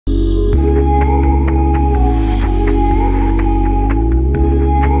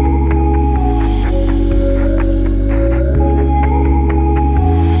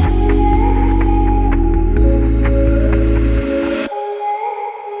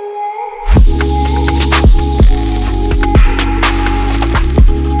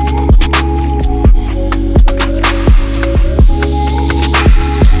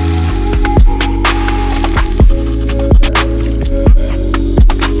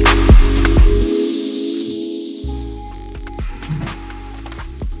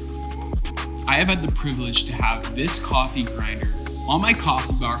I have had the privilege to have this coffee grinder on my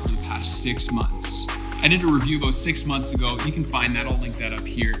coffee bar for the past 6 months. I did a review about 6 months ago. You can find that, I'll link that up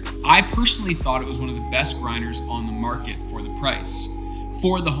here. I personally thought it was one of the best grinders on the market for the price,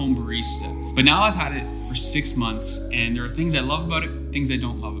 for the home barista. But now I've had it for 6 months, and there are things I love about it, things I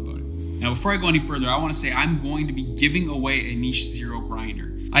don't love about it. Now, before I go any further, I want to say I'm going to be giving away a Niche Zero grinder.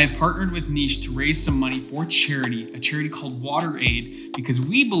 I have partnered with Niche to raise some money for charity, a charity called Water Aid, because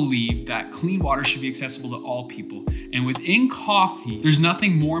we believe that clean water should be accessible to all people. And within coffee, there's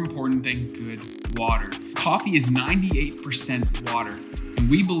nothing more important than good water. Coffee is 98% water. And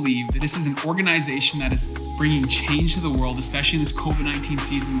we believe that this is an organization that is bringing change to the world, especially in this COVID-19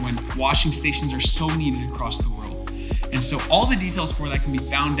 season when washing stations are so needed across the world. And so all the details for that can be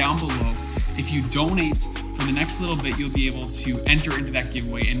found down below. If you donate for the next little bit, you'll be able to enter into that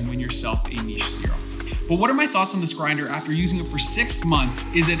giveaway and win yourself a Niche Zero. But what are my thoughts on this grinder after using it for 6 months?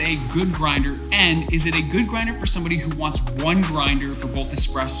 Is it a good grinder? And is it a good grinder for somebody who wants one grinder for both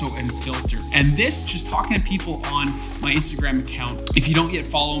espresso and filter? And this, just talking to people on my Instagram account. If you don't yet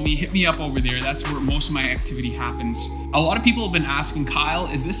follow me, hit me up over there. That's where most of my activity happens. A lot of people have been asking, Kyle,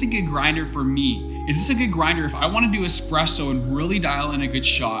 is this a good grinder for me? Is this a good grinder if I want to do espresso and really dial in a good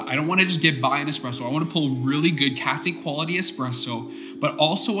shot? I don't want to just get by an espresso. I want to pull really good cafe quality espresso, but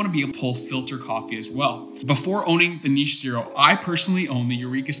also want to be able to pull filter coffee as well. Before owning the Niche Zero, I personally own the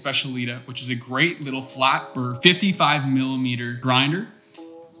Eureka Specialita, which is a great little flat burr 55mm grinder,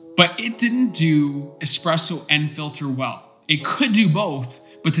 but it didn't do espresso and filter well. It could do both,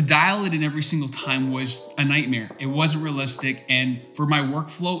 but to dial it in every single time was a nightmare. It wasn't realistic, and for my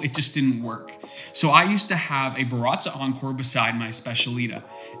workflow, it just didn't work. So I used to have a Baratza Encore beside my Specialita,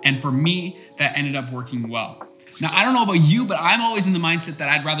 and for me, that ended up working well. Now, I don't know about you, but I'm always in the mindset that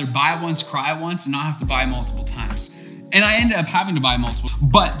I'd rather buy once, cry once, and not have to buy multiple times. And I ended up having to buy multiple.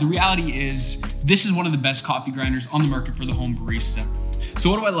 But the reality is, this is one of the best coffee grinders on the market for the home barista. So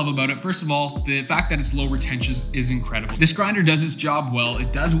what do I love about it? First of all, the fact that it's low retention is incredible. This grinder does its job well.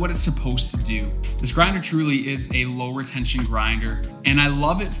 It does what it's supposed to do. This grinder truly is a low retention grinder, and I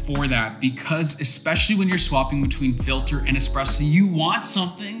love it for that because especially when you're swapping between filter and espresso, you want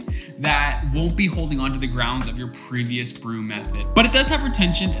something that won't be holding onto the grounds of your previous brew method. But it does have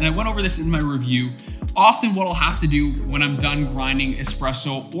retention, and I went over this in my review. Often what I'll have to do when I'm done grinding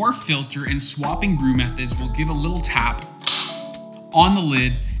espresso or filter and swapping brew methods will give a little tap on the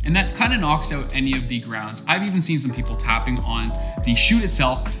lid, and that kind of knocks out any of the grounds. I've even seen some people tapping on the chute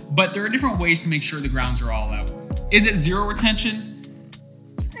itself, but there are different ways to make sure the grounds are all out. Is it zero retention?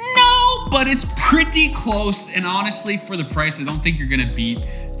 No, but it's pretty close, and honestly, for the price, I don't think you're gonna beat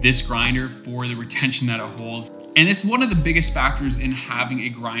this grinder for the retention that it holds. And it's one of the biggest factors in having a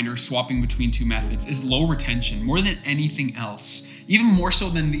grinder swapping between two methods is low retention, more than anything else. Even more so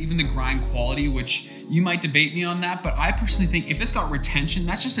than even the grind quality, which you might debate me on that, but I personally think if it's got retention,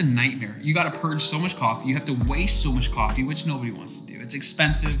 that's just a nightmare. You gotta purge so much coffee, you have to waste so much coffee, which nobody wants to do. It's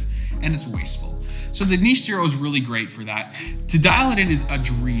expensive and it's wasteful. So the Niche Zero is really great for that. To dial it in is a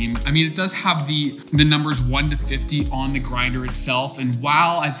dream. I mean, it does have the numbers 1 to 50 on the grinder itself, and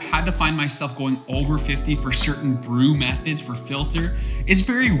while I've had to find myself going over 50 for certain brew methods for filter, it's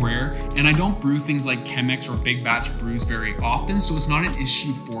very rare, and I don't brew things like Chemex or big batch brews very often, so it's not an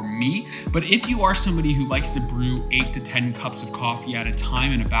issue for me. But if you are somebody who likes to brew 8 to 10 cups of coffee at a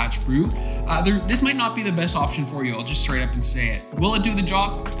time in a batch brew, this might not be the best option for you. I'll just straight up and say it. Will it do the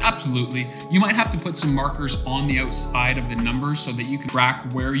job? Absolutely. You might have to put some markers on the outside of the numbers so that you can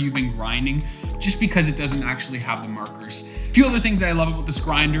track where you've been grinding, just because it doesn't actually have the markers. A few other things that I love about this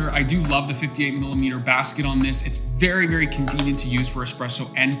grinder, I do love the 58mm basket on this. It's very, very convenient to use for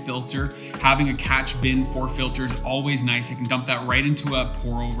espresso and filter. Having a catch bin for filters is always nice. I can dump that right into a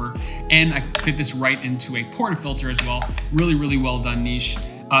pour over, and I fit this right into a portafilter as well. Really, really well done, Niche.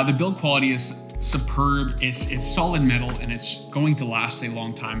 The build quality is superb. It's solid metal, and it's going to last a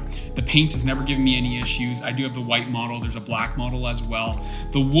long time. The paint has never given me any issues. I do have the white model. There's a black model as well.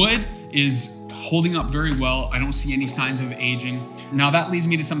 The wood is holding up very well. I don't see any signs of aging. Now that leads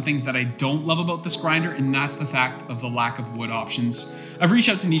me to some things that I don't love about this grinder, and that's the fact of the lack of wood options. I've reached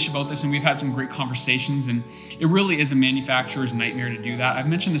out to Niche about this, and we've had some great conversations, and it really is a manufacturer's nightmare to do that. I've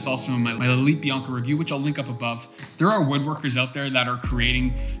mentioned this also in my Elite Bianca review, which I'll link up above. There are woodworkers out there that are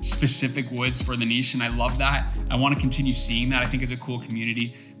creating specific woods for the Niche, and I love that. I want to continue seeing that. I think it's a cool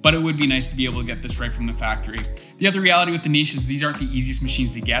community, but it would be nice to be able to get this right from the factory. The other reality with the Niche is these aren't the easiest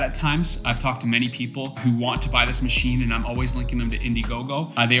machines to get at times. times. I've talked to many people who want to buy this machine, and I'm always linking them to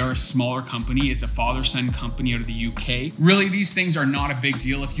Indiegogo. They are a smaller company. It's a father-son company out of the UK. Really, these things are not a big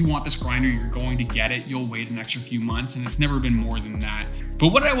deal. If you want this grinder, you're going to get it. You'll wait an extra few months, and it's never been more than that. But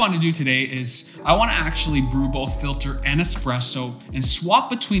what I want to do today is I want to actually brew both filter and espresso and swap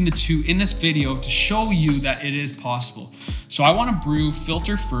between the two in this video to show you that it is possible. So I want to brew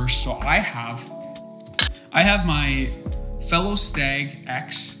filter first. So I have my Fellow Stag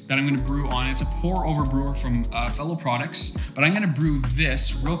X that I'm going to brew on. It's a pour over brewer from Fellow Products, but I'm going to brew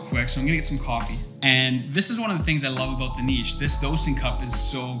this real quick. So I'm going to get some coffee. And this is one of the things I love about the niche. This dosing cup is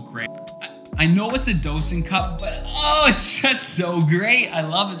so great. I know it's a dosing cup, but oh, it's just so great. I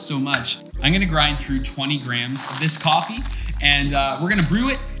love it so much. I'm gonna grind through 20 grams of this coffee, and we're gonna brew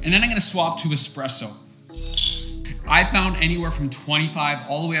it, and then I'm gonna swap to espresso. I found anywhere from 25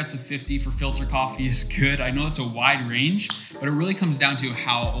 all the way up to 50 for filter coffee is good. I know it's a wide range, but it really comes down to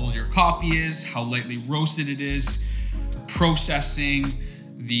how old your coffee is, how lightly roasted it is, processing,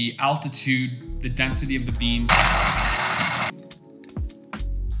 the altitude, the density of the bean.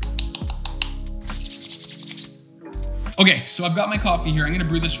 Okay, so I've got my coffee here. I'm gonna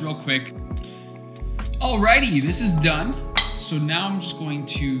brew this real quick. Alrighty, this is done. So now I'm just going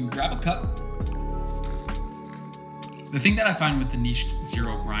to grab a cup. The thing that I find with the Niche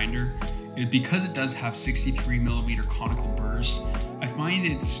Zero grinder is because it does have 63 millimeter conical burrs, I find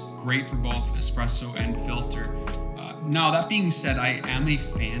it's great for both espresso and filter. Now that being said, I am a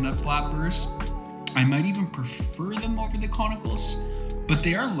fan of flat burrs. I might even prefer them over the conicals, but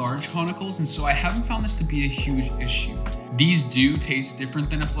they are large conicals, and so I haven't found this to be a huge issue. These do taste different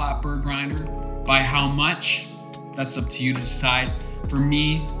than a flat burr grinder. By how much, that's up to you to decide. For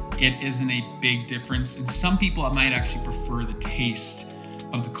me, it isn't a big difference, and some people might actually prefer the taste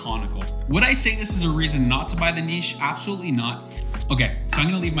of the conical. Would I say this is a reason not to buy the niche? Absolutely not. Okay, so I'm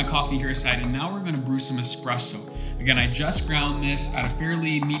gonna leave my coffee here aside, and now we're gonna brew some espresso. Again, I just ground this at a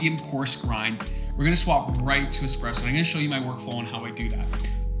fairly medium coarse grind. We're gonna swap right to espresso, and I'm gonna show you my workflow on how I do that.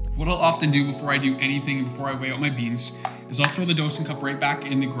 What I'll often do before I do anything, before I weigh out my beans, is I'll throw the dosing cup right back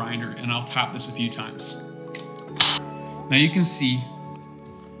in the grinder, and I'll tap this a few times. Now you can see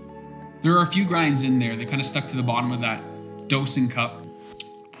there are a few grinds in there. They kind of stuck to the bottom of that dosing cup.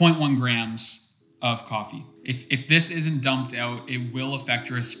 0.1 grams of coffee. If this isn't dumped out, it will affect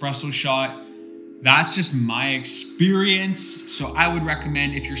your espresso shot. That's just my experience. So I would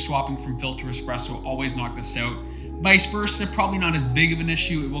recommend, if you're swapping from filter espresso, always knock this out. Vice versa, probably not as big of an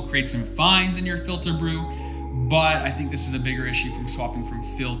issue. It will create some fines in your filter brew, but I think this is a bigger issue from swapping from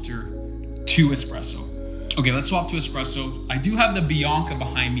filter to espresso. Okay, let's swap to espresso. I do have the Bianca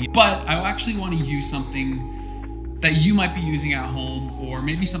behind me, but I actually want to use something that you might be using at home, or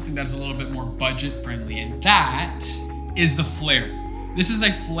maybe something that's a little bit more budget friendly, and that is the Flair. This is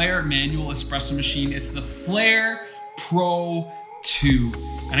a Flair manual espresso machine. It's the Flair Pro 2.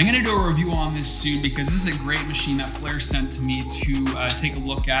 And I'm gonna do a review on this soon, because this is a great machine that Flair sent to me to take a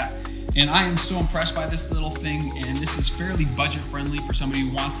look at. And I am so impressed by this little thing, and this is fairly budget friendly for somebody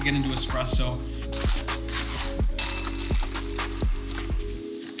who wants to get into espresso.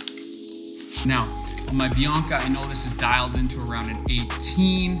 Now, on my Bianca, I know this is dialed into around an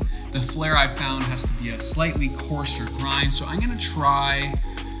 18. The Flair I found has to be a slightly coarser grind, so I'm gonna try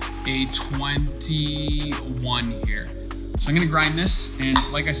a 21 here. So I'm gonna grind this, and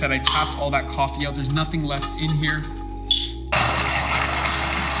like I said, I tapped all that coffee out. There's nothing left in here.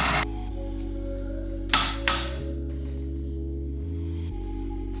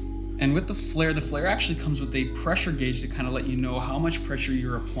 And with the Flair actually comes with a pressure gauge to kind of let you know how much pressure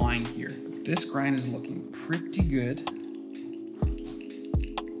you're applying here. This grind is looking pretty good.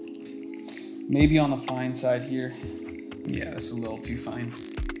 Maybe on the fine side here. Yeah, that's a little too fine.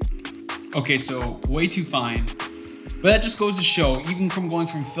 Okay, so way too fine. But that just goes to show, even from going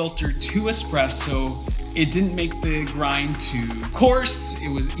from filter to espresso, it didn't make the grind too coarse. It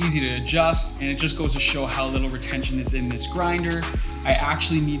was easy to adjust, and it just goes to show how little retention is in this grinder. I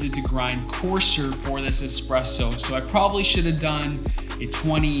actually needed to grind coarser for this espresso, so I probably should have done a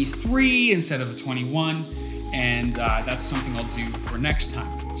 23 instead of a 21, and that's something I'll do for next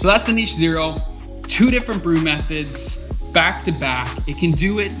time. So that's the Niche Zero. 2 different brew methods, back to back. It can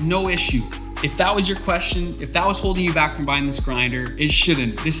do it, no issue. If that was your question, if that was holding you back from buying this grinder, it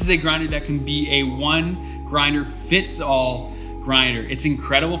shouldn't. This is a grinder that can be a one grinder fits all grinder. It's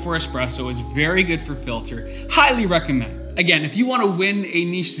incredible for espresso. It's very good for filter. Highly recommend. Again, if you want to win a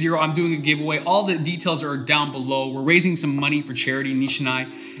Niche Zero, I'm doing a giveaway. All the details are down below. We're raising some money for charity, Niche and I,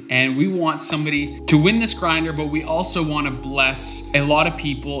 and we want somebody to win this grinder, but we also want to bless a lot of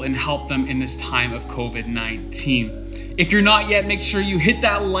people and help them in this time of COVID-19. If you're not yet, make sure you hit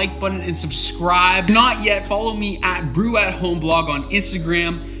that like button and subscribe. If not yet, follow me at Brew at Home Blog on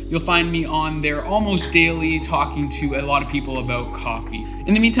Instagram. You'll find me on there almost daily talking to a lot of people about coffee.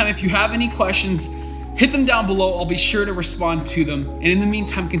 In the meantime, if you have any questions, hit them down below. I'll be sure to respond to them. And in the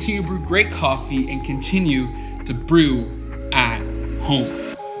meantime, continue to brew great coffee and continue to brew at home.